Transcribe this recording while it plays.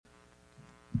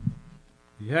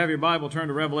If you have your Bible, turn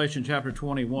to Revelation chapter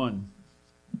 21.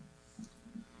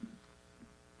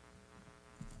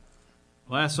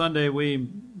 Last Sunday we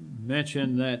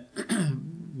mentioned that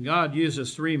God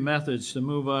uses three methods to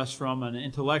move us from an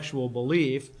intellectual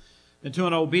belief into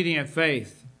an obedient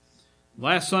faith.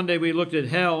 Last Sunday we looked at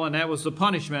hell, and that was the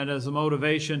punishment as the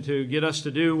motivation to get us to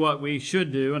do what we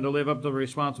should do and to live up to the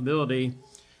responsibility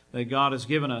that God has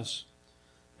given us.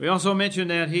 We also mentioned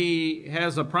that He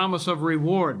has a promise of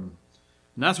reward.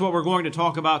 And that's what we're going to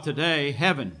talk about today,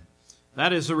 heaven.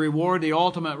 That is the reward, the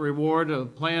ultimate reward, the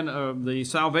plan of the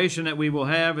salvation that we will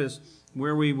have is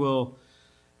where we will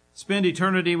spend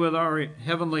eternity with our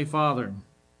Heavenly Father.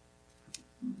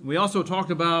 We also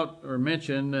talked about or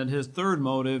mentioned that His third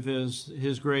motive is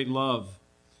His great love.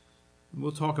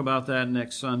 We'll talk about that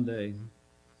next Sunday.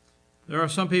 There are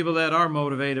some people that are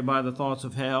motivated by the thoughts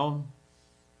of hell.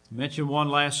 I mentioned one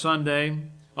last Sunday.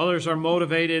 Others are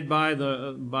motivated by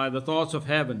the thoughts of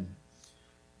heaven.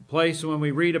 A place, when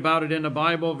we read about it in the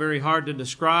Bible, very hard to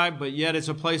describe, but yet it's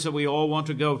a place that we all want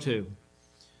to go to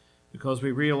because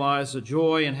we realize the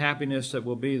joy and happiness that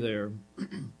will be there.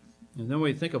 And then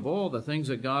we think of all the things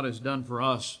that God has done for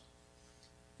us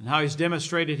and how He's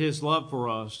demonstrated His love for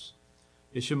us.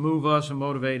 It should move us and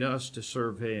motivate us to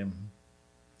serve Him.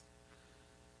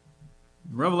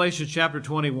 In Revelation chapter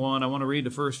 21, I want to read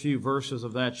the first few verses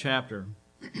of that chapter.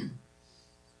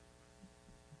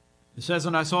 It says,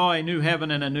 "And I saw a new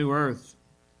heaven and a new earth,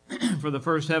 for the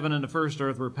first heaven and the first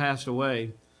earth were passed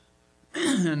away,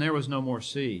 and there was no more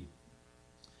sea.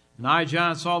 And I,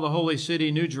 John, saw the holy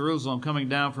city, New Jerusalem, coming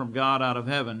down from God out of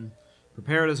heaven,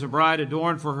 prepared as a bride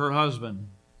adorned for her husband.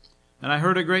 And I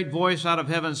heard a great voice out of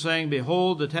heaven saying,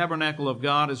 Behold, the tabernacle of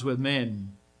God is with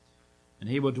men, and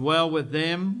He will dwell with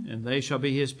them, and they shall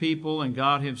be His people, and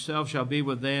God Himself shall be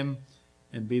with them,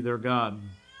 and be their God.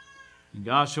 And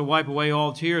God shall wipe away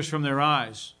all tears from their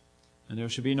eyes, and there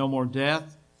shall be no more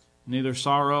death, neither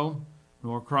sorrow,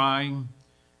 nor crying,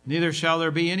 neither shall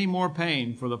there be any more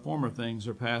pain, for the former things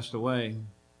are passed away.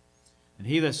 And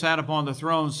He that sat upon the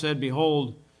throne said,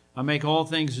 Behold, I make all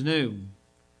things new.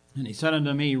 And He said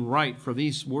unto me, Write, for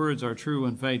these words are true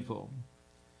and faithful.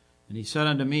 And He said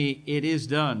unto me, It is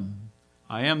done.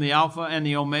 I am the Alpha and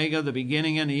the Omega, the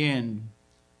beginning and the end.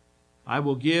 I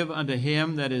will give unto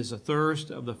him that is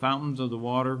athirst of the fountains of the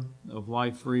water of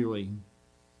life freely.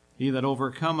 He that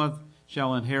overcometh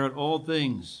shall inherit all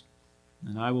things,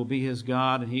 and I will be his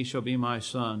God, and he shall be my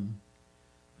son."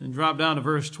 Then drop down to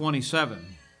verse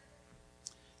 27.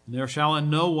 "And there shall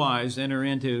in no wise enter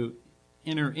into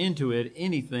it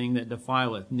anything that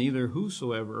defileth, neither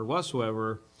whosoever or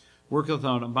whatsoever worketh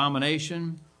an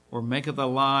abomination or maketh a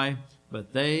lie,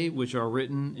 but they which are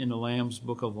written in the Lamb's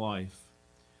book of life."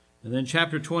 And then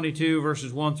chapter 22,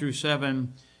 verses 1 through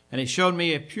 7, "And He showed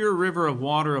me a pure river of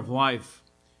water of life,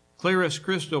 clear as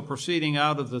crystal, proceeding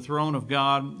out of the throne of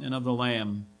God and of the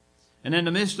Lamb. And in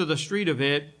the midst of the street of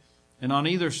it, and on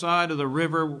either side of the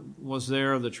river, was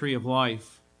there the tree of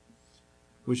life,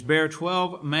 which bare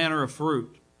 12 manner of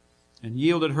fruit, and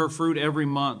yielded her fruit every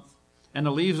month. And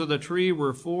the leaves of the tree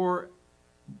were for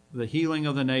the healing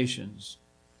of the nations.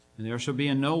 And there shall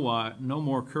be no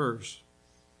more curse.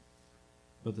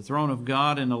 But the throne of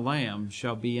God and the Lamb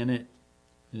shall be in it,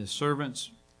 and His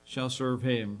servants shall serve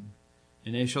Him.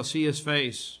 And they shall see His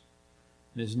face,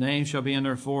 and His name shall be in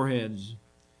their foreheads.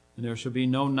 And there shall be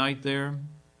no night there.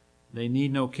 They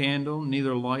need no candle,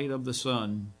 neither light of the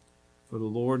sun. For the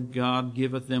Lord God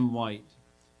giveth them light,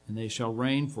 and they shall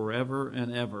reign forever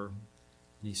and ever.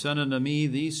 And He said unto me,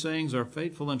 These things are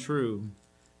faithful and true.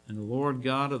 And the Lord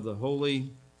God of the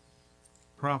holy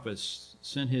prophets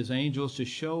sent His angels to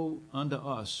show unto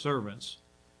us, servants,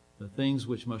 the things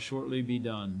which must shortly be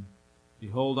done.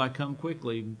 Behold, I come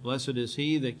quickly. Blessed is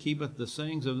he that keepeth the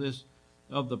sayings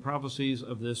of the prophecies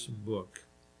of this book."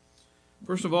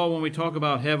 First of all, when we talk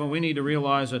about heaven, we need to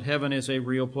realize that heaven is a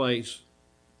real place.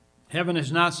 Heaven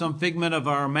is not some figment of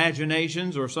our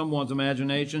imaginations or someone's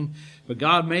imagination, but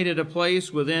God made it a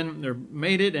place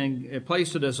a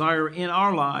place to desire in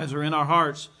our lives or in our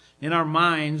hearts, in our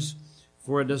minds,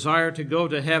 for a desire to go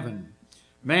to heaven.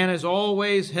 Man has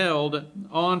always held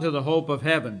on to the hope of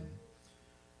heaven.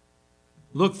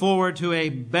 Look forward to a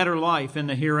better life in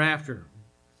the hereafter.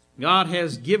 God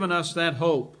has given us that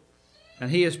hope,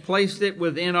 and He has placed it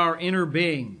within our inner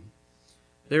being.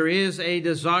 There is a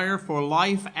desire for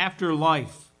life after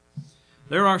life.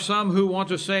 There are some who want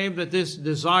to say that this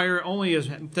desire only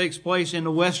takes place in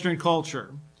the Western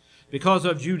culture. Because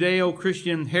of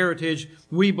Judeo-Christian heritage,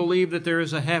 we believe that there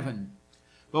is a heaven.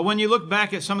 But when you look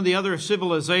back at some of the other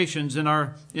civilizations in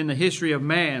the history of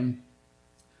man,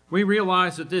 we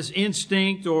realize that this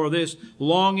instinct or this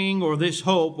longing or this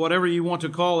hope, whatever you want to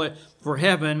call it, for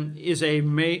heaven is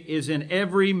in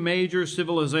every major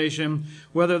civilization,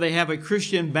 whether they have a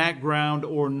Christian background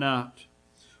or not.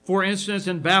 For instance,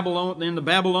 in the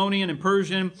Babylonian and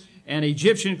Persian and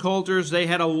Egyptian cultures, they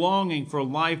had a longing for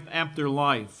life after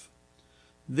life.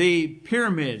 The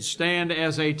pyramids stand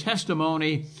as a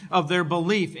testimony of their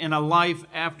belief in a life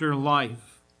after life.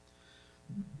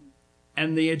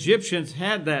 And the Egyptians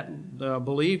had that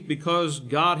belief because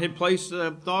God had placed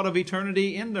the thought of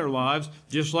eternity in their lives,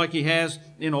 just like He has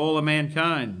in all of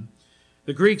mankind.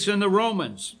 The Greeks and the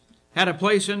Romans had a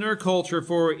place in their culture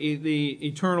for the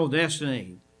eternal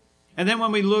destiny. And then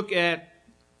when we look at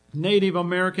Native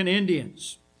American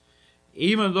Indians,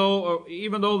 even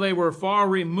though they were far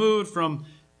removed from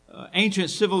ancient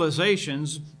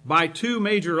civilizations by two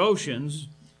major oceans,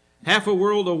 half a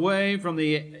world away from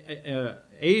the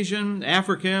Asian,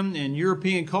 African, and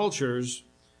European cultures,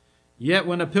 yet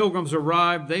when the Pilgrims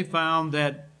arrived, they found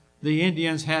that the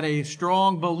Indians had a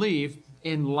strong belief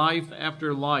in life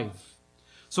after life.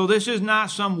 So this is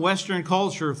not some Western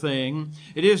culture thing.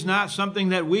 It is not something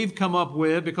that we've come up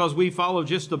with because we follow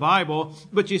just the Bible,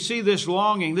 but you see this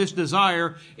longing, this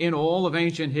desire in all of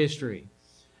ancient history.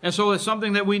 And so it's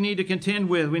something that we need to contend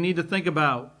with, we need to think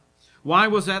about. Why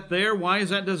was that there? Why is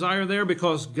that desire there?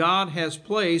 Because God has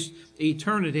placed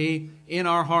eternity in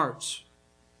our hearts.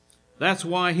 That's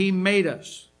why He made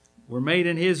us. We're made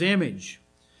in His image.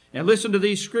 And listen to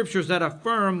these scriptures that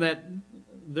affirm that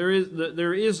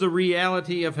there is the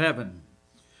reality of heaven.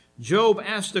 Job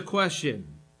asked the question,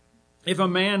 if a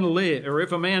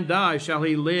man dies, shall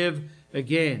he live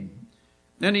again?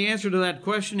 Then the answer to that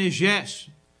question is yes.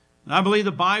 And I believe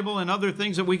the Bible and other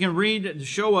things that we can read to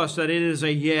show us that it is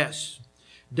a yes.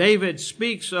 David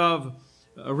speaks of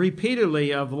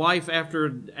repeatedly of life after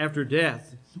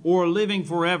death, or living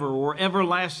forever, or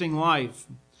everlasting life.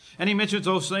 And he mentions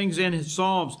those things in his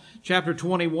Psalms, chapter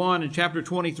 21 and chapter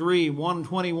 23,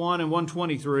 121 and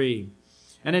 123.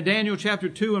 And in Daniel chapter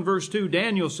 2 and verse 2,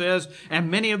 Daniel says,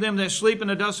 and many of them that sleep in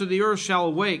the dust of the earth shall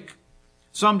awake,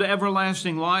 some to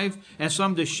everlasting life, and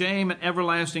some to shame and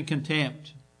everlasting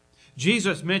contempt.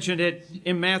 Jesus mentioned it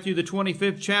in Matthew the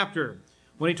 25th chapter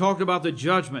when He talked about the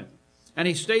judgment. And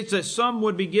He states that some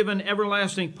would be given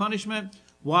everlasting punishment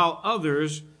while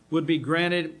others would be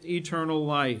granted eternal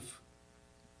life.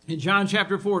 In John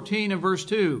chapter 14 and verse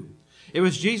 2, it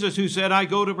was Jesus who said, I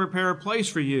go to prepare a place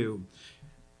for you.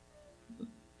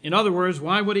 In other words,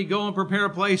 why would He go and prepare a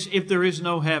place if there is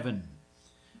no heaven?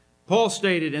 Paul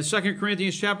stated in 2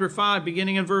 Corinthians chapter 5,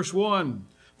 beginning in verse 1,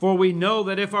 for we know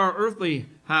that if our earthly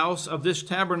house of this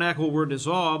tabernacle were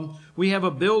dissolved, we have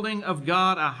a building of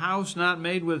God, a house not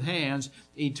made with hands,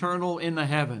 eternal in the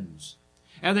heavens.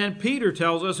 And then Peter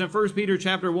tells us in 1 Peter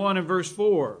chapter 1 and verse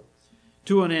 4,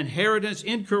 to an inheritance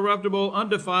incorruptible,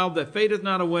 undefiled, that fadeth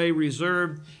not away,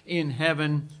 reserved in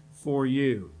heaven for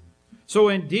you. So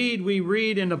indeed we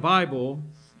read in the Bible,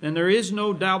 and there is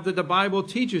no doubt that the Bible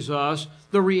teaches us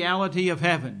the reality of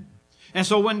heaven. And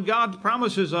so when God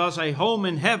promises us a home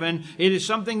in heaven, it is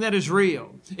something that is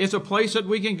real. It's a place that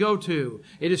we can go to.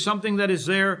 It is something that is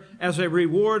there as a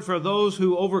reward for those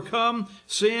who overcome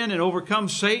sin and overcome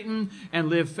Satan and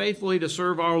live faithfully to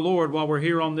serve our Lord while we're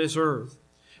here on this earth.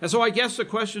 And so I guess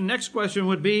the next question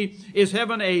would be, is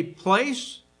heaven a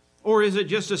place or is it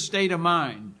just a state of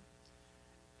mind?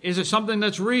 Is it something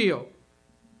that's real?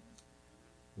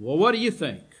 Well, what do you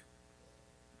think?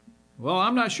 Well,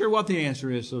 I'm not sure what the answer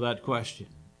is to that question.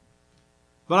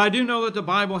 But I do know that the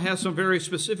Bible has some very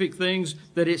specific things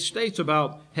that it states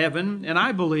about heaven, and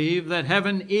I believe that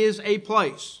heaven is a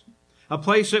place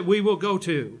that we will go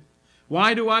to.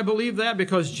 Why do I believe that?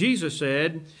 Because Jesus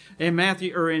said in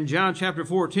John chapter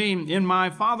 14, in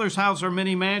my Father's house are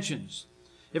many mansions.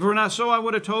 If it were not so, I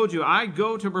would have told you, I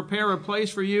go to prepare a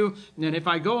place for you, and if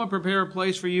I go and prepare a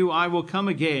place for you, I will come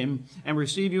again and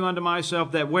receive you unto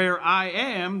myself, that where I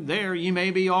am, there ye may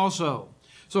be also.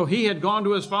 So He had gone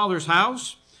to His Father's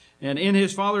house, and in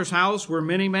His Father's house were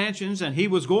many mansions, and He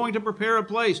was going to prepare a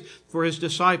place for His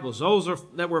disciples, those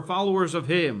that were followers of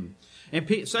Him. In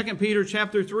 2 Peter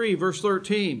chapter 3, verse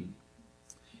 13,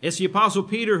 it's the Apostle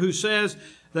Peter who says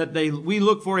that we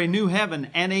look for a new heaven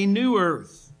and a new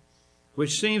earth,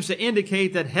 which seems to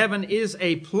indicate that heaven is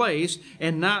a place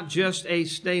and not just a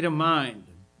state of mind.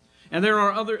 And there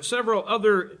are several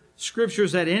other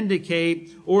scriptures that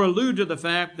indicate or allude to the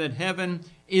fact that heaven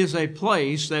is a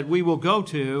place that we will go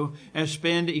to and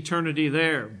spend eternity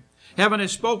there. Heaven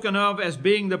is spoken of as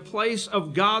being the place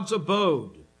of God's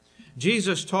abode.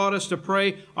 Jesus taught us to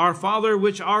pray, Our Father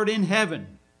which art in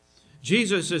heaven.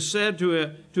 Jesus is said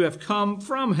to have come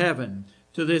from heaven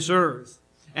to this earth.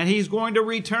 And he's going to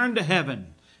return to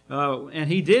heaven. And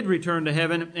he did return to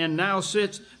heaven and now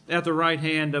sits at the right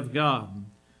hand of God.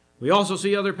 We also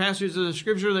see other passages of the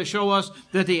Scripture that show us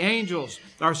that the angels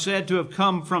are said to have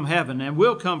come from heaven and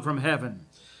will come from heaven.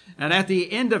 And at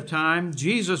the end of time,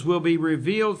 Jesus will be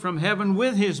revealed from heaven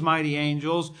with his mighty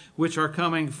angels, which are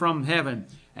coming from heaven.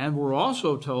 And we're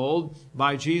also told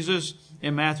by Jesus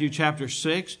in Matthew chapter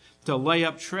 6 to lay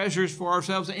up treasures for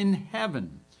ourselves in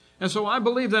heaven. And so I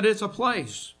believe that it's a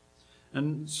place.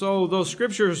 And so those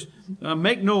Scriptures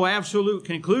make no absolute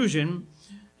conclusion,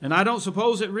 and I don't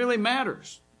suppose it really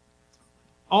matters.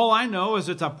 All I know is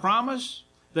it's a promise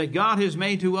that God has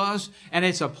made to us, and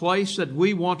it's a place that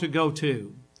we want to go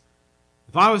to.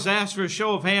 If I was asked for a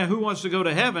show of hands, who wants to go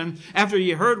to heaven, after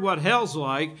you heard what hell's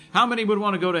like, how many would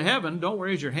want to go to heaven? Don't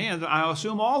raise your hand. I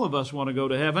assume all of us want to go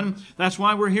to heaven. That's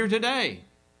why we're here today.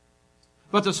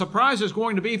 But the surprise is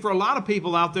going to be for a lot of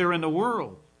people out there in the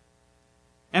world,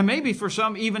 and maybe for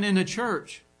some even in the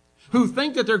church, who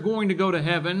think that they're going to go to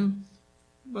heaven,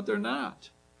 but they're not.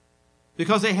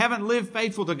 Because they haven't lived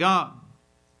faithful to God.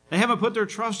 They haven't put their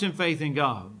trust and faith in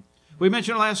God. We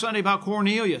mentioned last Sunday about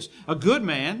Cornelius, a good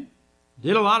man,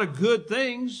 did a lot of good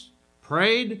things,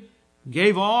 prayed,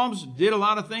 gave alms, did a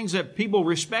lot of things that people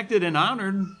respected and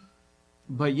honored,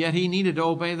 but yet he needed to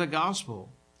obey the gospel.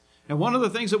 And one of the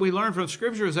things that we learn from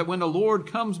Scripture is that when the Lord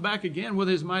comes back again with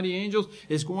his mighty angels,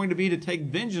 it's going to be to take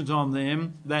vengeance on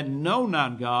them that know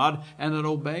not God and that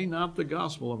obey not the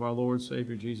gospel of our Lord and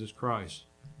Savior Jesus Christ.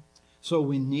 So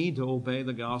we need to obey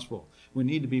the gospel. We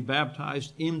need to be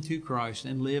baptized into Christ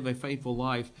and live a faithful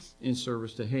life in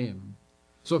service to him.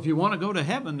 So if you want to go to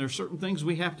heaven, there's certain things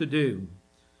we have to do.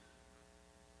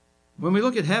 When we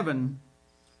look at heaven,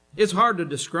 it's hard to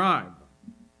describe.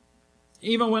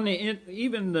 Even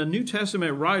the New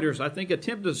Testament writers, I think,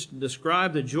 attempt to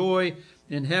describe the joy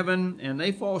in heaven, and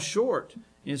they fall short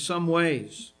in some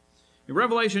ways. In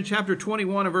Revelation chapter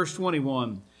 21 and verse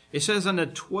 21, it says, "And the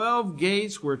 12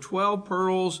 gates were 12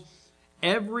 pearls.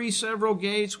 Every several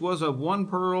gates was of one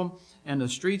pearl, and the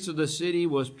streets of the city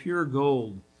was pure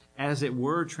gold, as it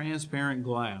were transparent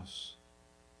glass."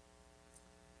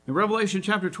 In Revelation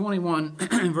chapter 21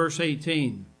 verse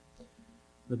 18,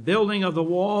 "The building of the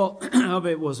wall of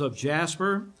it was of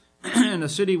jasper, and the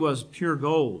city was pure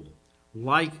gold,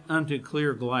 like unto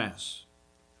clear glass."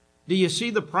 Do you see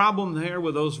the problem there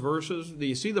with those verses? Do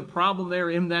you see the problem there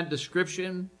in that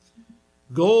description?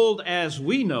 Gold as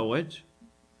we know it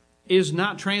is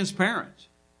not transparent.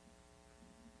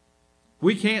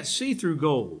 We can't see through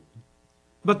gold.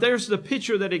 But there's the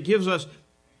picture that it gives us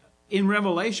in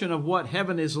Revelation of what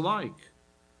heaven is like.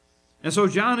 And so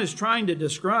John is trying to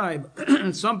describe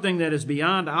something that is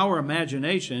beyond our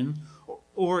imagination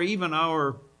or even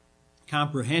our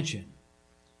comprehension.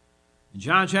 In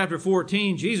John chapter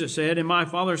 14, Jesus said, "In my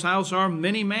Father's house are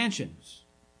many mansions."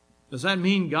 Does that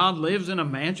mean God lives in a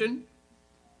mansion?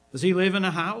 Does he live in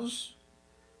a house?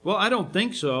 Well, I don't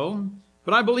think so.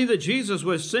 But I believe that Jesus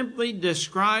was simply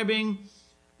describing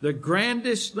the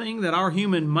grandest thing that our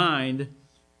human mind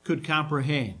could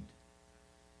comprehend.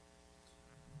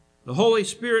 The Holy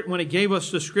Spirit, when he gave us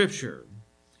the Scripture,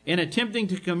 in attempting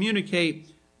to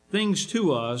communicate things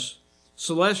to us,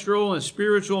 celestial and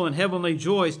spiritual and heavenly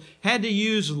joys, had to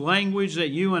use language that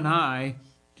you and I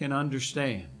can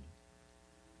understand.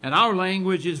 And our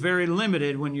language is very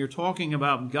limited when you're talking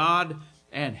about God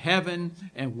and heaven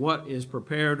and what is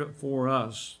prepared for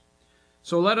us.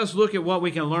 So let us look at what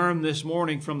we can learn this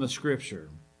morning from the Scripture.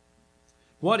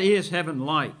 What is heaven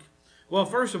like? Well,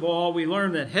 first of all, we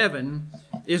learn that heaven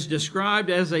is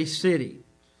described as a city.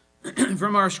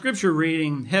 From our Scripture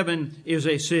reading, heaven is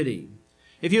a city.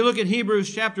 If you look at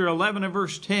Hebrews chapter 11 and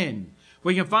verse 10,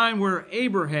 we can find where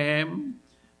Abraham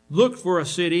looked for a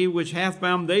city which hath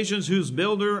foundations, whose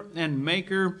builder and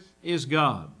maker is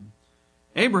God.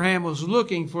 Abraham was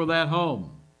looking for that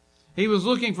home. He was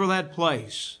looking for that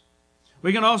place.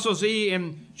 We can also see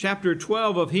in chapter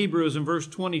 12 of Hebrews in verse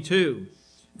 22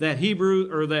 that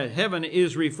heaven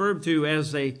is referred to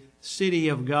as a city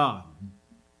of God.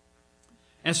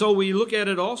 And so we look at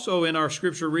it also in our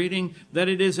Scripture reading that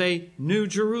it is a New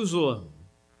Jerusalem.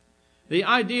 The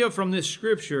idea from this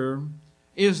Scripture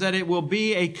is that it will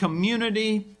be a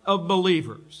community of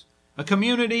believers, a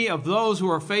community of those who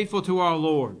are faithful to our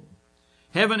Lord.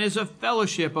 Heaven is a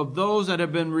fellowship of those that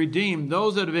have been redeemed,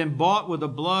 those that have been bought with the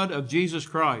blood of Jesus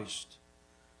Christ.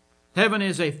 Heaven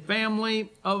is a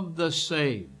family of the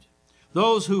saved,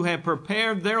 those who have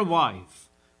prepared their life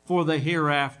for the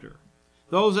hereafter,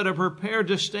 those that are prepared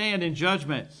to stand in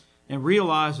judgment and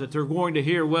realize that they're going to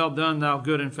hear, "Well done, thou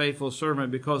good and faithful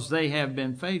servant," because they have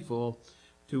been faithful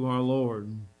to our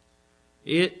Lord.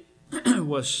 It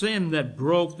was sin that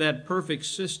broke that perfect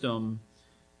system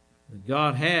that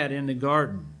God had in the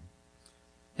garden.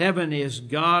 Heaven is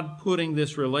God putting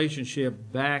this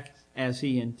relationship back as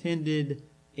He intended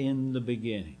in the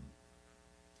beginning.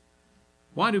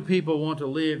 Why do people want to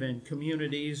live in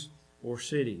communities or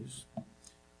cities?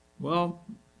 Well,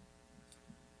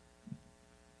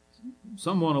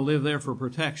 some want to live there for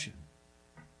protection.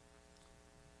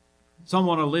 Some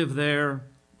want to live there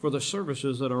for the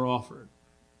services that are offered.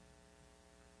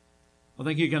 I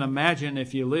think you can imagine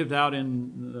if you lived out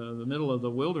in the middle of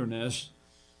the wilderness,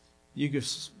 you could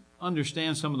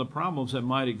understand some of the problems that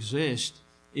might exist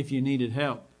if you needed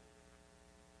help.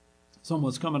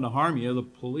 Someone's coming to harm you, the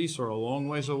police are a long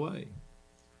ways away.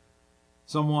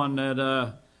 Someone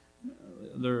that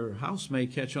their house may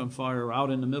catch on fire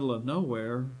out in the middle of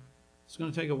nowhere, it's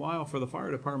going to take a while for the fire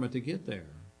department to get there.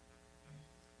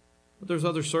 But there's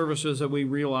other services that we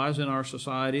realize in our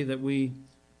society that we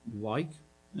like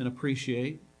and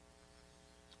appreciate.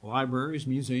 Libraries,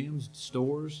 museums,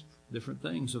 stores, different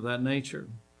things of that nature.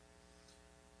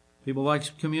 People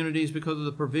like communities because of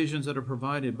the provisions that are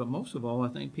provided, but most of all, I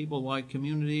think people like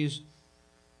communities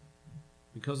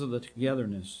because of the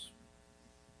togetherness.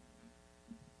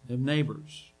 They have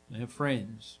neighbors, they have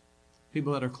friends,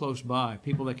 people that are close by,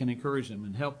 people that can encourage them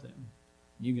and help them.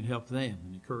 You can help them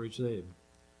and encourage them.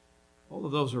 All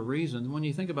of those are reasons. When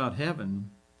you think about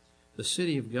heaven, the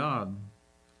city of God,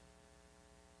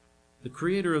 the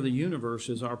creator of the universe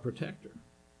is our protector.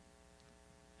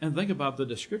 And think about the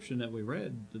description that we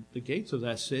read. The gates of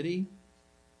that city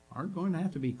aren't going to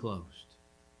have to be closed.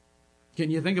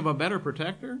 Can you think of a better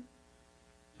protector?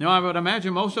 Now, I would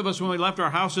imagine most of us, when we left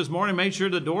our house this morning, made sure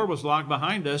the door was locked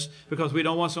behind us because we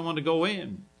don't want someone to go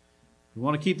in. We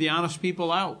want to keep the honest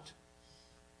people out.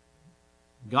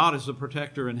 God is the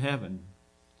protector in heaven,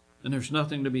 and there's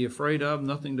nothing to be afraid of,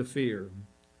 nothing to fear.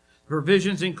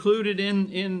 Provisions included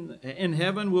in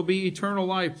heaven will be eternal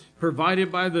life,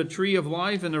 provided by the tree of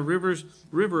life and the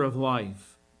river of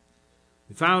life.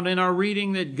 We found in our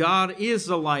reading that God is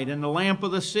the light and the lamp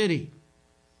of the city.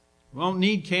 We won't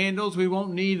need candles. We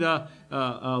won't need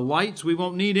lights. We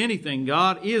won't need anything.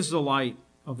 God is the light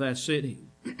of that city.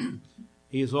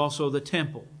 He is also the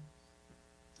temple,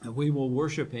 and we will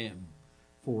worship Him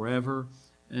forever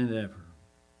and ever.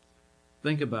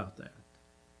 Think about that.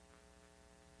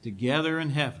 Together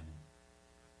in heaven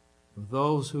with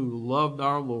those who loved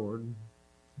our Lord,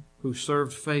 who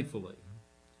served faithfully.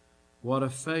 What a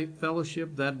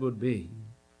fellowship that would be.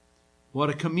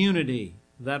 What a community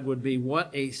that would be.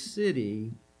 What a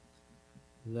city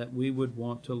that we would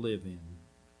want to live in.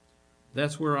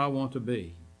 That's where I want to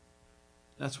be.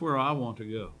 That's where I want to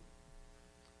go.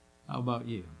 How about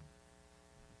you?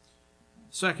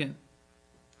 Second,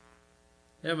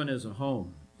 heaven is a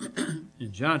home.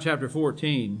 In John chapter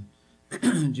 14,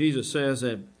 Jesus says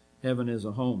that heaven is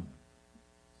a home.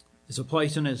 It's a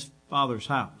place in His Father's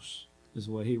house, is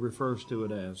what He refers to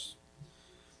it as.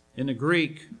 In the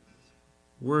Greek,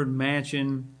 word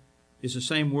mansion is the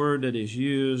same word that is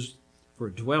used for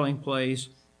dwelling place.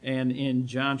 And in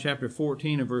John chapter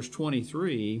 14 and verse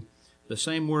 23, the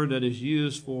same word that is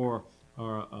used for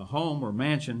a home or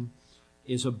mansion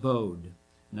is abode.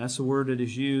 And that's the word that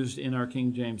is used in our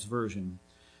King James Version.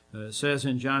 It says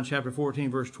in John chapter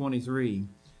 14, verse 23,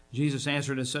 Jesus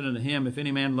answered and said unto him, If any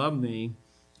man love me,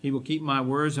 he will keep my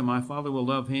words, and my Father will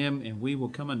love him, and we will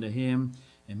come unto him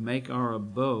and make our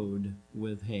abode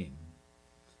with him.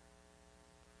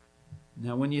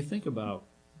 Now, when you think about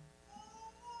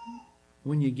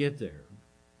when you get there,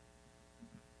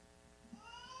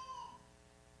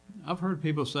 I've heard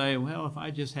people say, well, if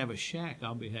I just have a shack,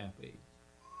 I'll be happy.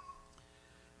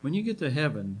 When you get to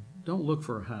heaven, don't look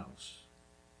for a house.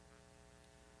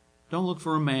 Don't look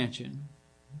for a mansion,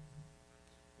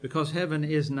 because heaven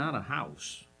is not a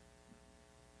house.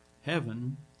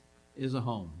 Heaven is a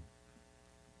home.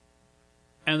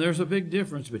 And there's a big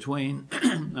difference between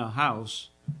a house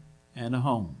and a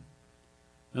home.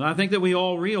 And I think that we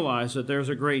all realize that there's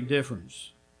a great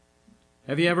difference.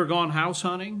 Have you ever gone house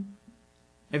hunting?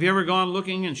 Have you ever gone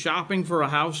looking and shopping for a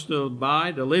house to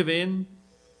buy, to live in?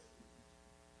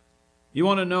 You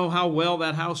want to know how well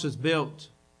that house is built.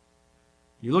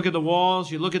 You look at the walls,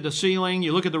 you look at the ceiling,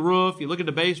 you look at the roof, you look at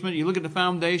the basement, you look at the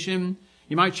foundation.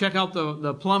 You might check out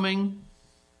the plumbing.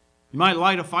 You might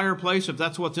light a fireplace if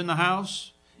that's what's in the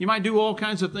house. You might do all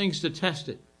kinds of things to test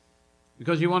it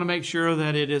because you want to make sure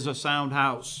that it is a sound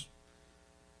house.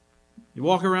 You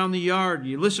walk around the yard,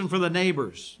 you listen for the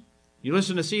neighbors. You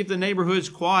listen to see if the neighborhood's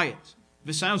quiet,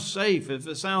 if it sounds safe, if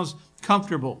it sounds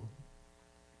comfortable.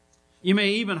 You may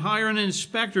even hire an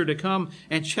inspector to come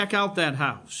and check out that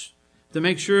house to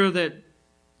make sure that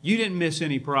You didn't miss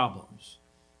any problems.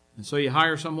 And so you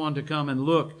hire someone to come and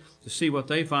look to see what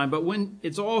they find. But when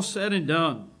it's all said and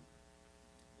done,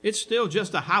 it's still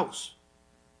just a house.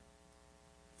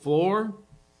 Floor,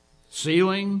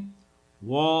 ceiling,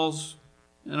 walls,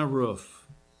 and a roof.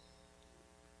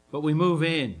 But we move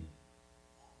in.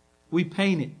 We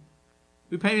paint it.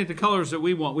 We paint it the colors that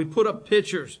we want. We put up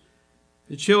pictures.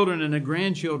 The children and the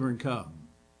grandchildren come.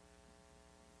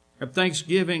 At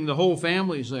Thanksgiving, the whole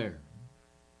family's there.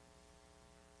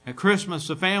 At Christmas,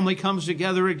 the family comes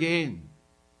together again.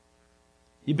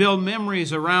 You build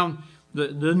memories around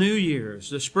the New Year's,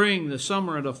 the spring, the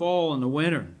summer, the fall, and the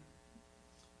winter.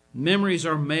 Memories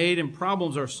are made and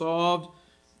problems are solved.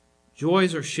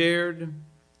 Joys are shared.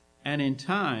 And in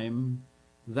time,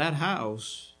 that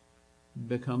house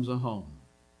becomes a home.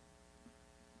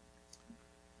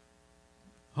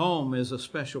 Home is a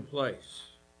special place.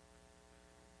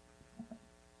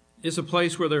 It's a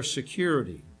place where there's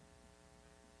security.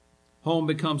 Home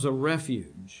becomes a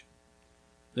refuge.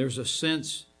 There's a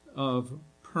sense of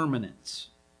permanence.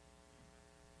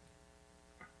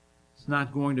 It's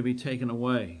not going to be taken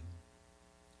away.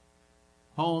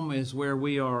 Home is where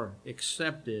we are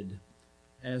accepted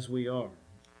as we are.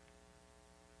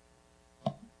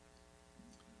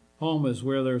 Home is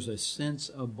where there's a sense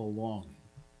of belonging.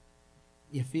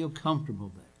 You feel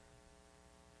comfortable there.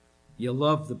 You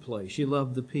love the place. You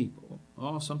love the people.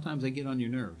 Oh, sometimes they get on your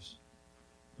nerves.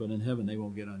 But in heaven, they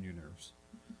won't get on your nerves.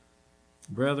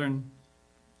 Brethren,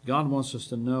 God wants us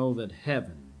to know that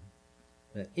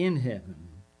in heaven,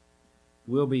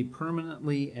 we'll be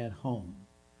permanently at home.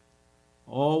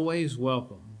 Always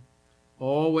welcome.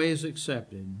 Always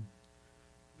accepted.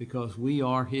 Because we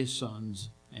are His sons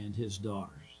and His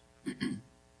daughters.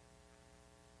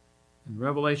 In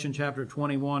Revelation chapter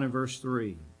 21 and verse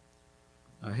 3,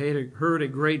 I heard a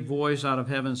great voice out of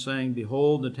heaven saying,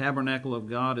 Behold, the tabernacle of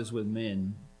God is with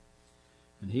men,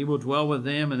 and He will dwell with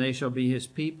them, and they shall be His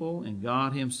people, and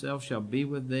God Himself shall be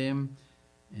with them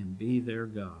and be their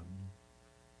God.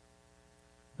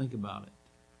 Think about it.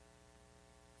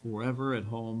 Forever at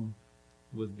home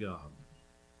with God.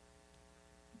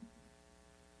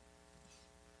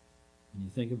 Can you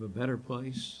think of a better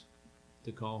place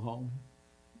to call home?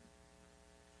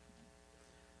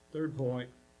 Third point.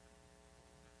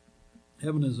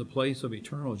 Heaven is a place of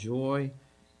eternal joy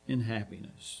and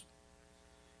happiness.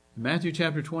 In Matthew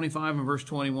chapter 25 and verse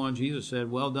 21, Jesus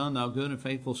said, Well done, thou good and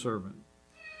faithful servant.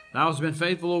 Thou hast been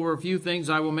faithful over a few things,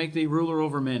 I will make thee ruler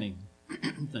over many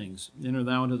things. Enter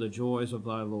thou into the joys of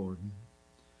thy Lord.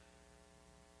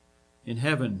 In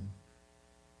heaven,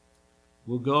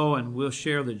 we'll go and we'll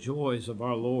share the joys of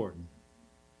our Lord.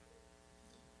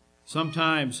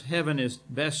 Sometimes heaven is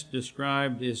best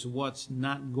described as what's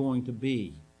not going to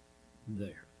be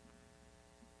there.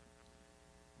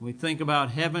 When we think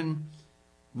about heaven,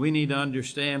 we need to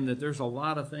understand that there's a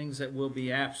lot of things that will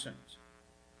be absent.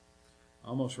 I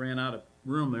almost ran out of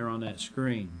room there on that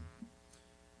screen.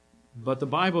 But the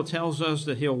Bible tells us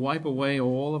that He'll wipe away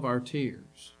all of our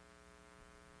tears.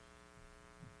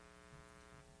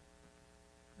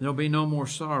 There'll be no more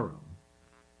sorrow,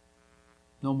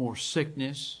 no more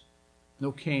sickness,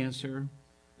 no cancer,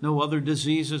 no other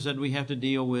diseases that we have to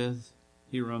deal with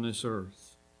here on this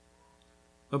earth.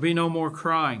 There'll be no more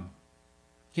crying.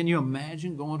 Can you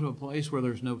imagine going to a place where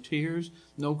there's no tears,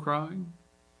 no crying?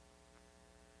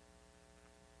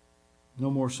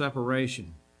 No more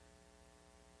separation.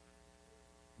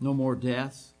 No more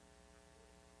death.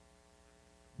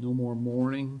 No more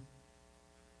mourning.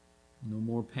 No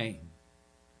more pain.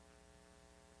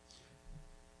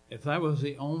 If that was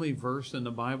the only verse in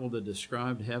the Bible that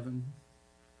described heaven,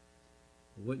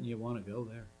 wouldn't you want to go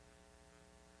there?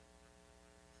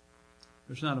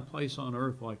 There's not a place on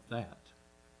earth like that.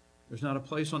 There's not a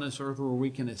place on this earth where we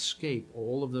can escape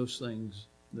all of those things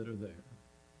that are there.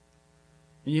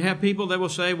 And you have people that will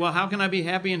say, well, how can I be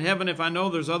happy in heaven if I know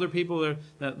there's other people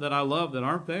that I love that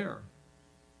aren't there?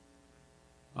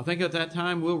 I think at that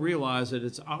time we'll realize that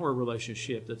it's our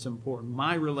relationship that's important.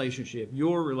 My relationship,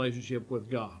 your relationship with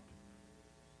God.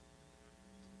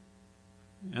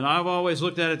 And I've always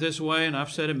looked at it this way, and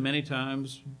I've said it many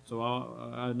times. So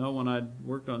I know when I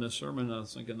worked on this sermon, I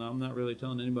was thinking, I'm not really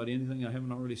telling anybody anything I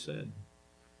haven't already said.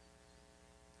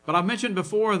 But I've mentioned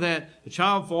before that the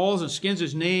child falls and skins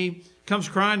his knee, comes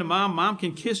crying to mom. Mom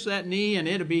can kiss that knee, and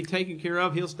it'll be taken care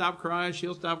of. He'll stop crying.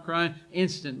 She'll stop crying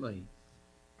instantly.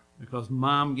 Because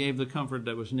mom gave the comfort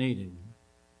that was needed.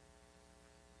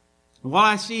 And what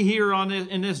I see here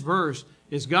in this verse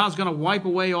is God's going to wipe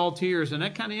away all tears. And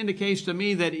that kind of indicates to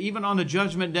me that even on the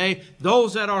judgment day,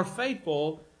 those that are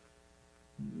faithful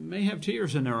may have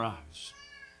tears in their eyes.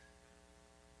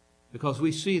 because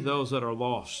we see those that are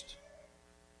lost.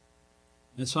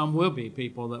 And some will be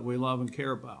people that we love and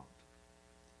care about.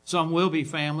 Some will be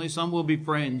family, some will be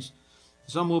friends,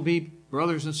 some will be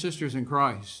brothers and sisters in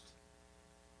Christ.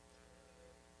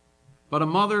 But a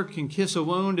mother can kiss a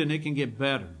wound and it can get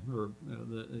better, or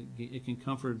it can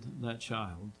comfort that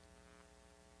child.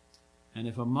 And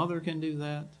if a mother can do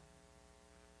that,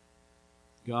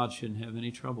 God shouldn't have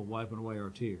any trouble wiping away our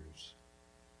tears,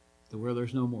 to where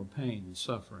there's no more pain and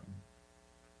suffering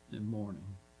and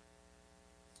mourning.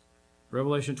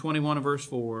 Revelation 21 and verse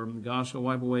 4, God shall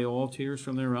wipe away all tears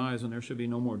from their eyes, and there shall be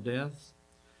no more death,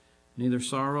 neither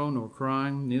sorrow nor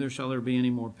crying, neither shall there be any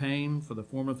more pain, for the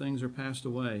former things are passed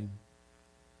away.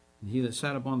 And he that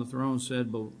sat upon the throne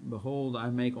said, Behold, I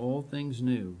make all things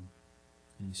new.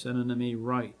 And he said unto me,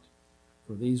 Write,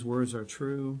 for these words are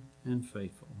true and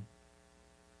faithful.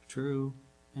 True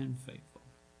and faithful.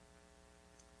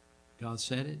 God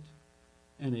said it,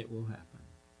 and it will happen.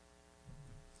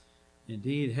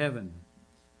 Indeed, heaven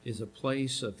is a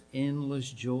place of endless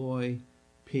joy,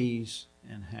 peace,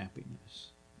 and happiness.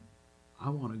 I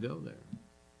want to go there.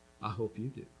 I hope you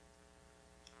do.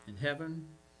 In heaven,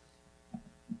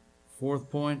 fourth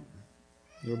point,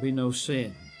 there will be no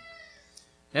sin.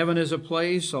 Heaven is a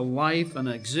place, a life, an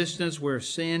existence where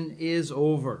sin is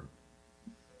over.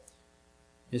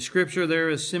 In Scripture,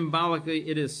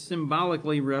 it is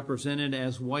symbolically represented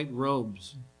as white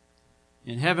robes.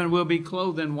 In heaven we'll be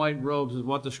clothed in white robes, is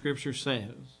what the Scripture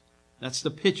says. That's the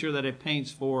picture that it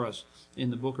paints for us in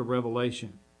the book of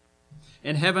Revelation.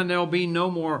 In heaven there'll be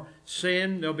no more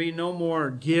sin, there'll be no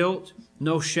more guilt,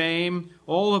 no shame.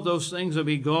 All of those things will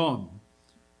be gone.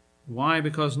 Why?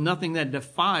 Because nothing that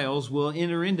defiles will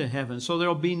enter into heaven. So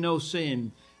there'll be no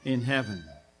sin in heaven.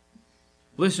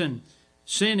 Listen,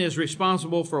 sin is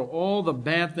responsible for all the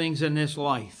bad things in this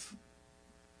life.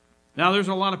 Now, there's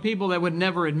a lot of people that would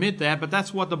never admit that, but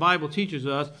that's what the Bible teaches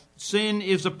us. Sin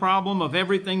is the problem of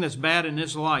everything that's bad in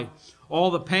this life. All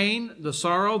the pain, the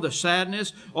sorrow, the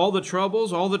sadness, all the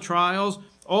troubles, all the trials,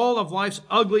 all of life's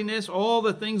ugliness, all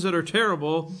the things that are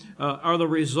terrible are the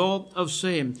result of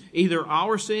sin. Either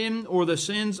our sin or the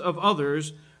sins of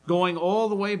others, going all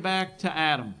the way back to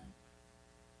Adam.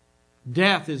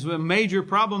 Death is a major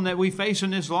problem that we face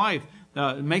in this life.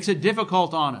 It makes it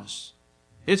difficult on us.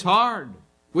 It's hard.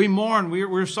 We mourn.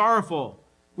 We're sorrowful.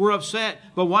 We're upset.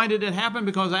 But why did it happen?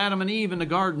 Because Adam and Eve in the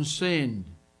garden sinned.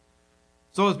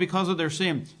 So it's because of their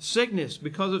sin. Sickness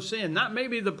because of sin. Not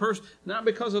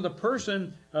because of the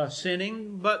person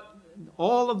sinning, but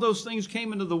all of those things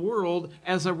came into the world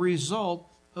as a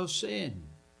result of sin.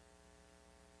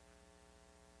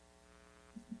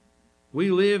 We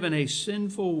live in a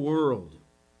sinful world.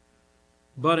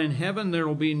 But in heaven there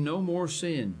will be no more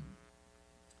sin.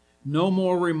 No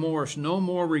more remorse, no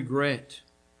more regret,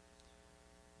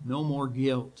 no more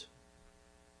guilt.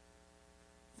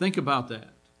 Think about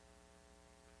that.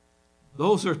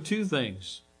 Those are two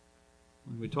things.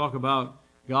 When we talk about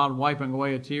God wiping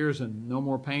away tears and no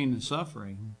more pain and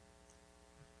suffering,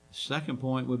 the second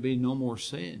point would be no more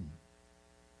sin.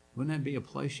 Wouldn't that be a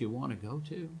place you want to go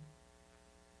to?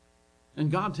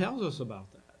 And God tells us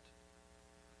about that.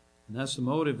 And that's the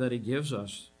motive that He gives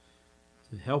us,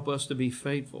 to help us to be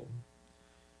faithful.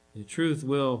 The truth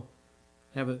will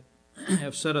have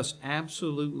set us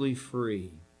absolutely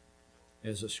free,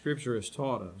 as the Scripture has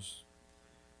taught us.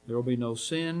 There will be no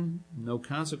sin, no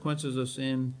consequences of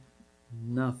sin,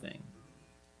 nothing.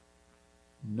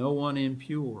 No one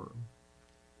impure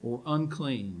or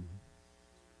unclean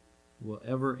will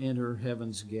ever enter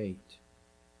heaven's gate.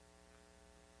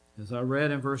 As I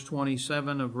read in verse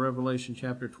 27 of Revelation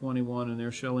chapter 21, and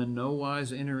there shall in no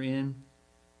wise enter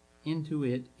into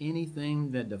it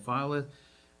anything that defileth,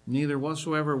 neither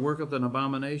whatsoever worketh an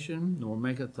abomination, nor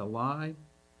maketh a lie,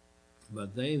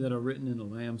 but they that are written in the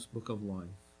Lamb's book of life.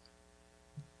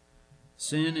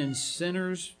 Sin and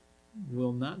sinners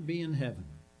will not be in heaven.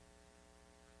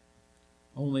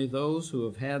 Only those who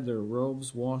have had their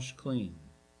robes washed clean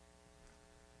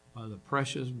by the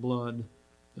precious blood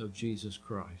of Jesus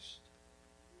Christ.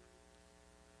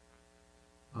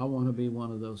 I want to be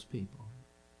one of those people.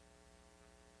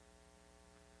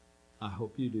 I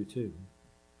hope you do too.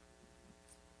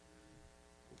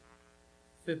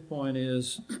 Fifth point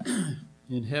is,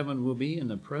 in heaven we'll be in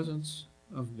the presence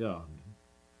of God.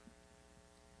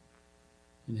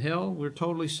 In hell, we're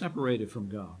totally separated from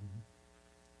God.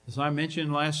 As I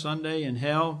mentioned last Sunday, in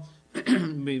hell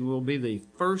will be the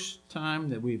first time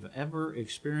that we've ever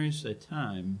experienced a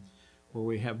time where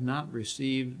we have not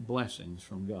received blessings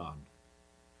from God.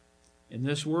 In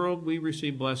this world, we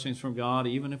receive blessings from God,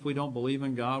 even if we don't believe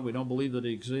in God, we don't believe that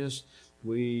He exists.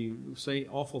 we say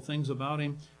awful things about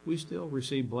him, we still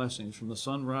receive blessings from the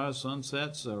sunrise,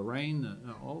 sunsets, rain,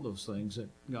 all those things that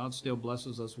God still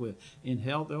blesses us with. In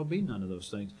hell, there'll be none of those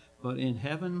things. But in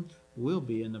heaven, we'll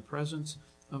be in the presence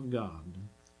of God.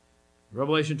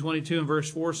 Revelation 22 and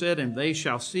verse 4 said, "And they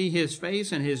shall see his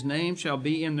face, and his name shall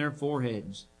be in their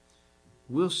foreheads."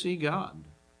 We'll see God.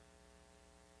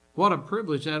 What a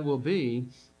privilege that will be,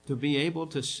 to be able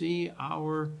to see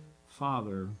our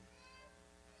Father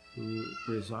who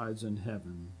resides in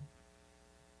heaven.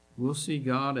 We'll see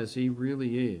God as he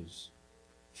really is,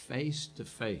 face to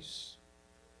face.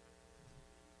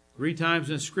 3 times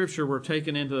in Scripture we're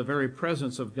taken into the very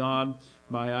presence of God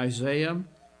by Isaiah,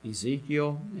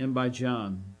 Ezekiel, and by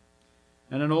John.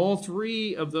 And in all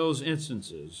 3 of those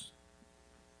instances,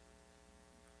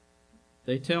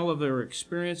 they tell of their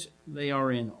experience. They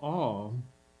are in awe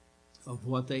of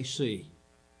what they see.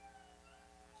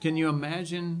 Can you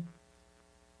imagine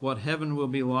what heaven will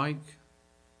be like?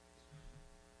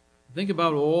 Think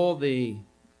about all the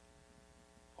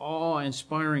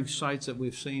awe-inspiring sights that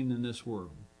we've seen in this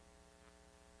world.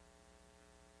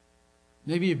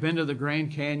 Maybe you've been to the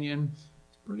Grand Canyon.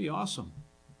 It's pretty awesome.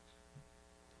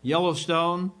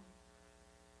 Yellowstone,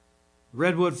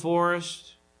 Redwood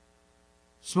Forest,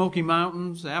 Smoky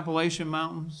Mountains, the Appalachian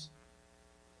Mountains.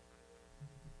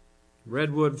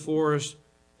 Redwood Forest,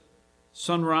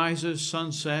 sunrises,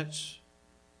 sunsets,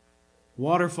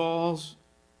 waterfalls.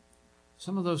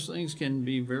 Some of those things can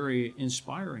be very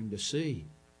inspiring to see.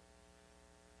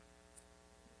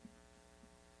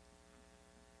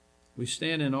 We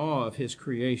stand in awe of his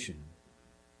creation.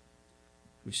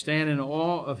 We stand in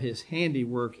awe of his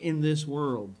handiwork in this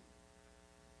world.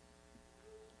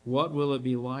 What will it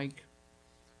be like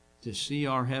to see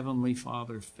our Heavenly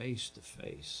Father face to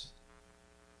face?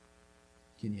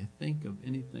 Can you think of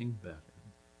anything better?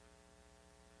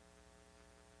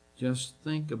 Just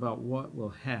think about what will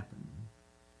happen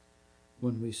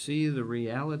when we see the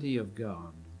reality of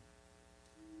God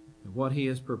and what he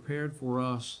has prepared for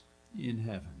us in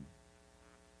heaven.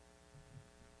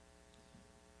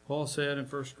 Paul said in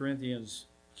 1 Corinthians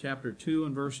chapter 2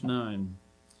 and verse 9,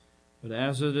 "But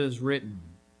as it is written,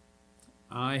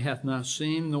 eye hath not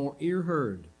seen nor ear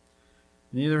heard,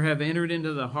 neither have entered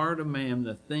into the heart of man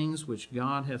the things which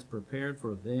God hath prepared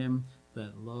for them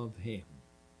that love him."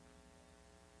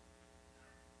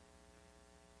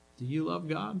 Do you love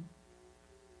God?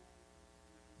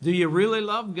 Do you really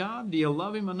love God? Do you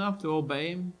love him enough to obey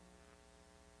him?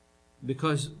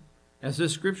 Because as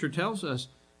this scripture tells us,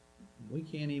 we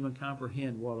can't even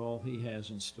comprehend what all he has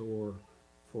in store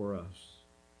for us.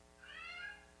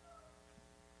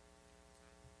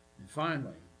 And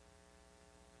finally,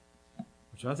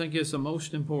 which I think is the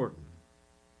most important,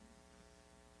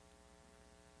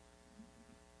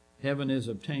 heaven is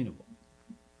obtainable.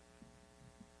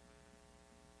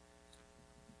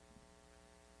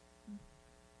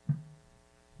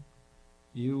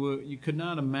 You could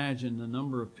not imagine the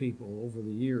number of people over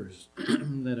the years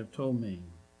that have told me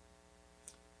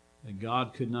that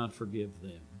God could not forgive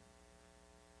them,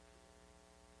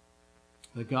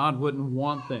 that God wouldn't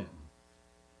want them,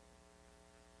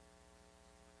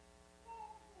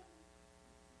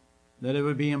 that it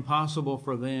would be impossible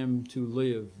for them to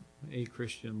live a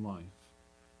Christian life.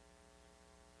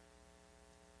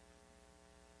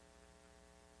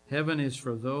 Heaven is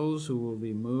for those who will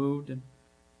be moved,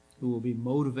 who will be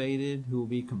motivated, who will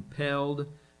be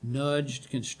compelled,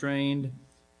 nudged, constrained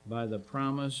by the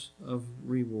promise of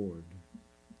reward.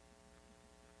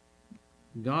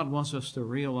 God wants us to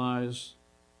realize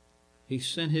he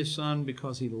sent his Son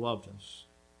because he loved us.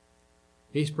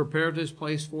 He's prepared this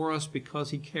place for us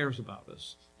because he cares about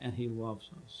us and he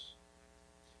loves us.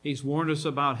 He's warned us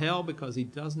about hell because he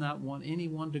does not want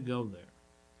anyone to go there.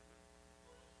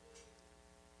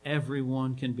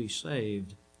 Everyone can be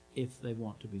saved if they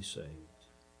want to be saved.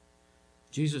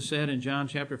 Jesus said in John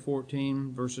chapter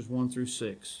 14, verses 1 through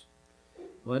 6,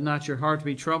 "Let not your heart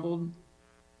be troubled.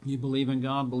 You believe in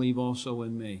God, believe also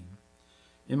in me.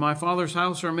 In my Father's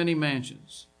house are many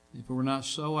mansions. If it were not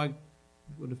so, I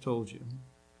would have told you.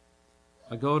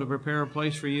 I go to prepare a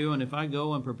place for you, and if I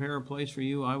go and prepare a place for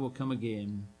you, I will come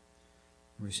again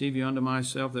and receive you unto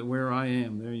myself, that where I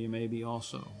am, there you may be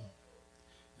also.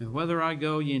 And whither I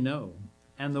go ye know,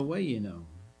 and the way ye know."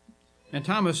 And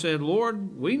Thomas said,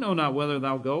 "Lord, we know not whither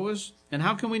thou goest, and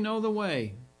how can we know the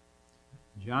way?"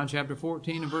 John chapter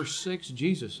 14 and verse 6,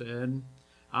 Jesus said,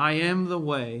 "I am the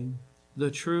way, the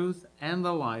truth, and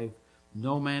the life.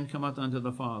 No man cometh unto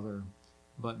the Father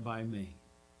but by me."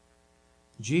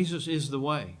 Jesus is the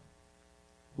way.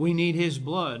 We need his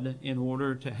blood in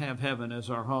order to have heaven as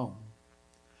our home.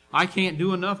 I can't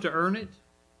do enough to earn it.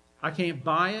 I can't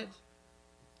buy it.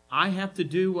 I have to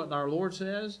do what our Lord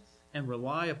says and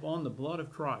rely upon the blood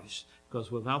of Christ,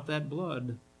 because without that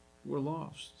blood, we're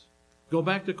lost. Go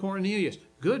back to Cornelius.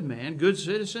 Good man, good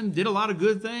citizen, did a lot of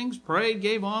good things, prayed,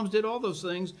 gave alms, did all those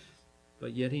things,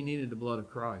 but yet he needed the blood of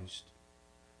Christ.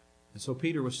 And so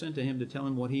Peter was sent to him to tell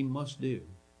him what he must do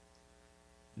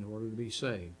in order to be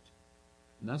saved.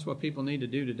 And that's what people need to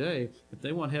do today. If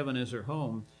they want heaven as their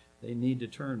home, they need to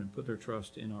turn and put their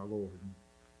trust in our Lord.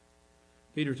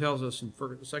 Peter tells us in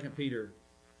 2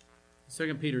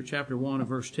 Peter chapter 1 and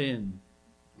verse 10,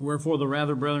 "Wherefore the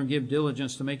rather, brethren, give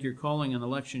diligence to make your calling and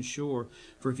election sure.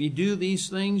 For if ye do these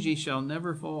things, ye shall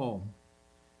never fall."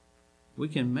 We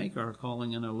can make our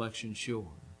calling and election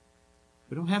sure.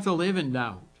 We don't have to live in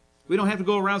doubt. We don't have to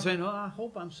go around saying, "Oh, I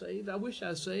hope I'm saved. I wish I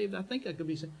was saved. I think I could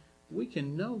be saved." We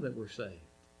can know that we're saved.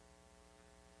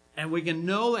 And we can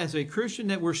know as a Christian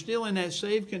that we're still in that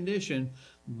saved condition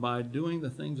by doing the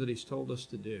things that He's told us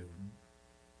to do.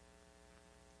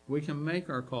 We can make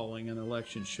our calling and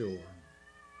election sure.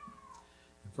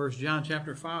 In 1 John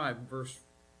chapter 5, verse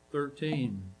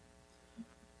 13,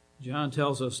 John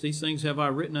tells us, "These things have I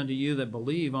written unto you that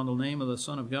believe on the name of the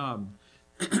Son of God,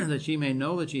 that ye may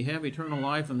know that ye have eternal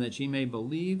life, and that ye may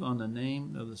believe on the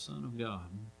name of the Son of God."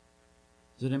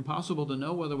 Is it impossible to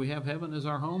know whether we have heaven as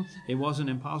our home? It wasn't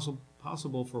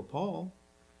impossible for Paul.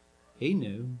 He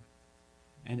knew.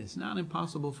 And it's not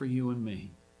impossible for you and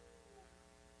me.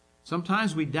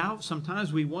 Sometimes we doubt,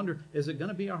 sometimes we wonder, is it going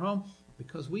to be our home?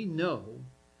 Because we know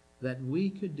that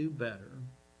we could do better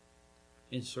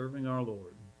in serving our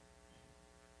Lord.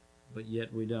 But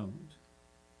yet we don't.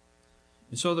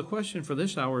 And so the question for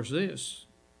this hour is this: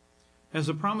 has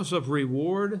the promise of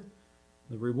reward,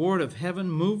 the reward of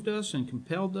heaven, moved us and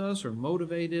compelled us, or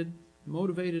motivated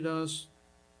us,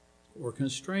 or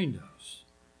constrained us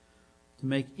to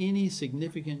make any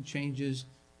significant changes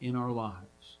in our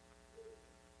lives?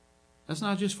 That's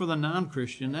not just for the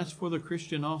non-Christian, that's for the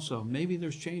Christian also. Maybe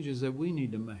there's changes that we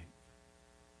need to make.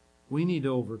 We need to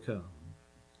overcome.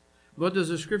 What does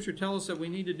the Scripture tell us that we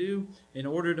need to do in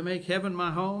order to make heaven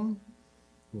my home?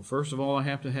 Well, first of all, I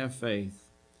have to have faith.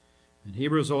 In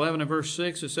Hebrews 11 and verse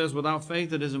 6, it says, "Without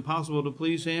faith it is impossible to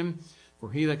please Him,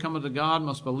 for he that cometh to God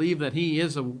must believe that He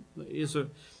is, and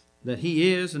that He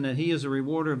is a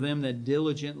rewarder of them that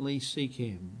diligently seek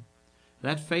Him."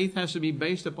 That faith has to be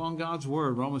based upon God's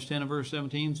Word. Romans 10 and verse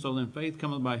 17, "So then faith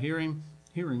cometh by hearing,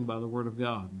 hearing by the Word of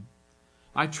God."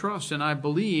 I trust and I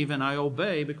believe and I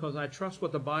obey because I trust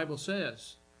what the Bible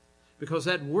says. Because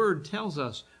that Word tells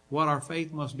us what our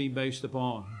faith must be based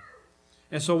upon.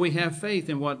 And so we have faith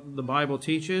in what the Bible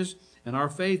teaches, and our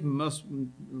faith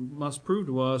must prove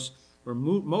to us, or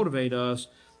motivate us,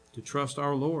 to trust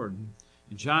our Lord.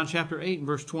 In John chapter 8 and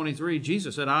verse 23,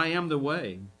 Jesus said, "I am the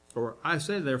way, or I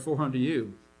said therefore unto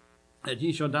you, that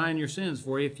ye shall die in your sins.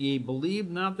 For if ye believe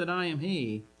not that I am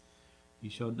He, ye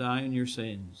shall die in your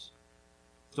sins."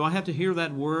 So I have to hear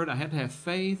that word, I have to have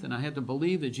faith, and I have to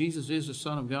believe that Jesus is the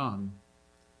Son of God.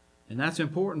 And that's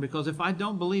important, because if I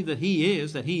don't believe that He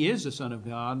is the Son of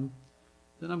God,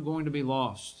 then I'm going to be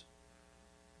lost.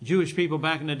 Jewish people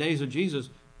back in the days of Jesus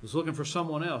was looking for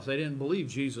someone else. They didn't believe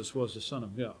Jesus was the Son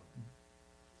of God.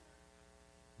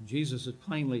 Jesus is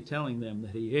plainly telling them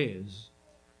that He is,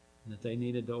 and that they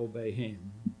needed to obey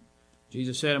Him.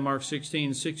 Jesus said in Mark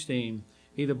 16:16,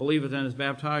 "He that believeth and is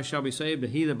baptized shall be saved,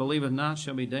 but he that believeth not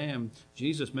shall be damned."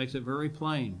 Jesus makes it very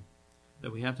plain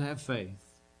that we have to have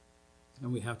faith,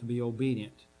 and we have to be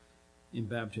obedient in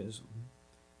baptism.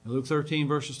 In Luke 13,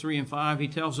 verses 3 and 5, He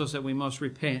tells us that we must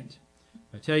repent.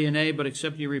 "I tell you, nay, but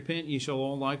except ye repent, ye shall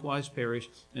all likewise perish."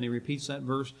 And He repeats that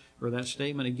verse, or that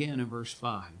statement again in verse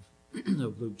 5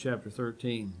 of Luke chapter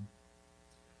 13.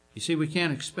 You see, we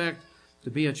can't expect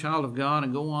to be a child of God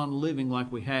and go on living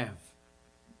like we have.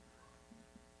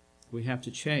 We have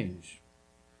to change.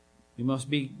 We must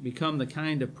become the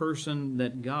kind of person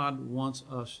that God wants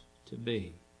us to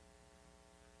be.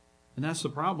 And that's the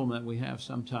problem that we have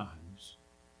sometimes.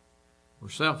 We're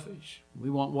selfish. We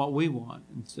want what we want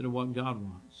instead of what God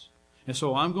wants. And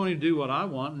so I'm going to do what I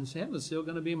want, and heaven's still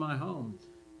going to be my home.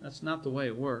 That's not the way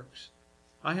it works.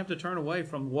 I have to turn away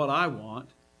from what I want,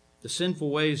 the sinful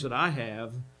ways that I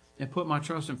have, and put my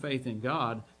trust and faith in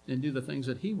God and do the things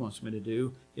that He wants me to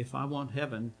do if I want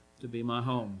heaven to be my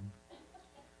home.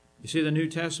 You see, the New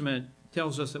Testament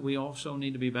tells us that we also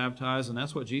need to be baptized, and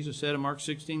that's what Jesus said in Mark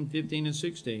 16:15 and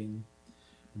 16.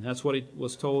 And that's what He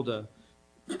was told to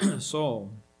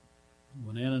Saul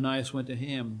when Ananias went to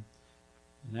him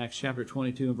in Acts chapter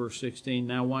 22 and verse 16.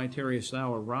 "Now why tarriest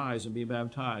thou? Arise and be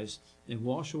baptized, and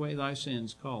wash away thy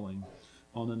sins, calling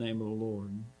on the name of the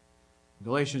Lord."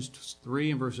 Galatians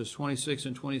 3 and verses 26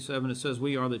 and 27, it says,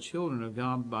 "We are the children of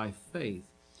God by faith.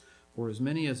 For as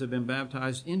many as have been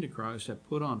baptized into Christ have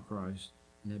put on Christ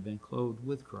and have been clothed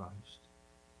with Christ."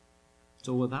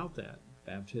 So without that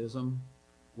baptism,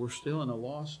 we're still in a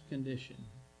lost condition.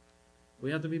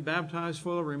 We have to be baptized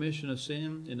for the remission of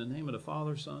sin in the name of the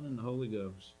Father, Son, and the Holy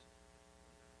Ghost.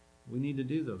 We need to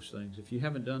do those things. If you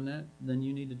haven't done that, then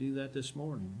you need to do that this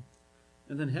morning.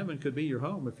 And then heaven could be your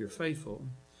home if you're faithful.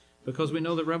 Because we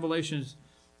know that Revelation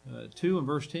 2 and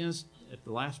verse 10, at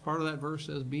the last part of that verse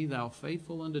says, "Be thou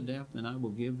faithful unto death, and I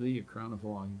will give thee a crown of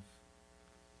life."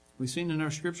 We've seen in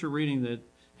our scripture reading that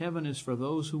heaven is for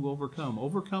those who overcome.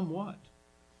 Overcome what?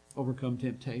 Overcome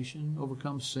temptation,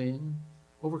 overcome sin,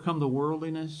 overcome the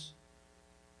worldliness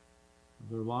of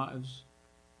their lives,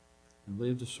 and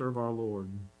live to serve our Lord.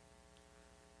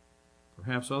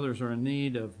 Perhaps others are in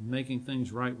need of making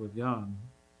things right with God.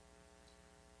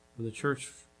 For the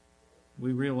church,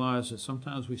 we realize that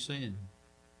sometimes we sin.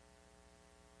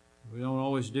 We don't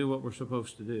always do what we're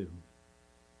supposed to do.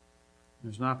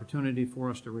 There's an opportunity for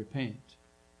us to repent,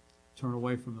 turn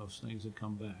away from those things and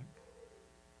come back.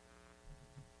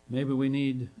 Maybe we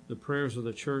need the prayers of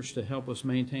the church to help us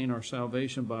maintain our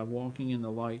salvation by walking in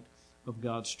the light of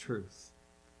God's truth.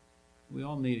 We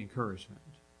all need encouragement.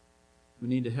 We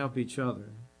need to help each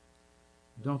other.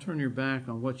 Don't turn your back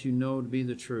on what you know to be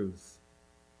the truth.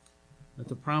 Let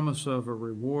the promise of a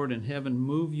reward in heaven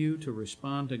move you to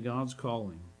respond to God's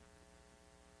calling,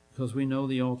 because we know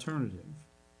the alternative,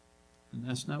 and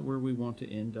that's not where we want to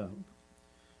end up.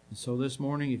 And so this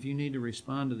morning, if you need to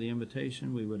respond to the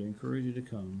invitation, we would encourage you to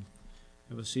come.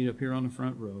 Have a seat up here on the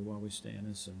front row while we stand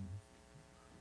and sing.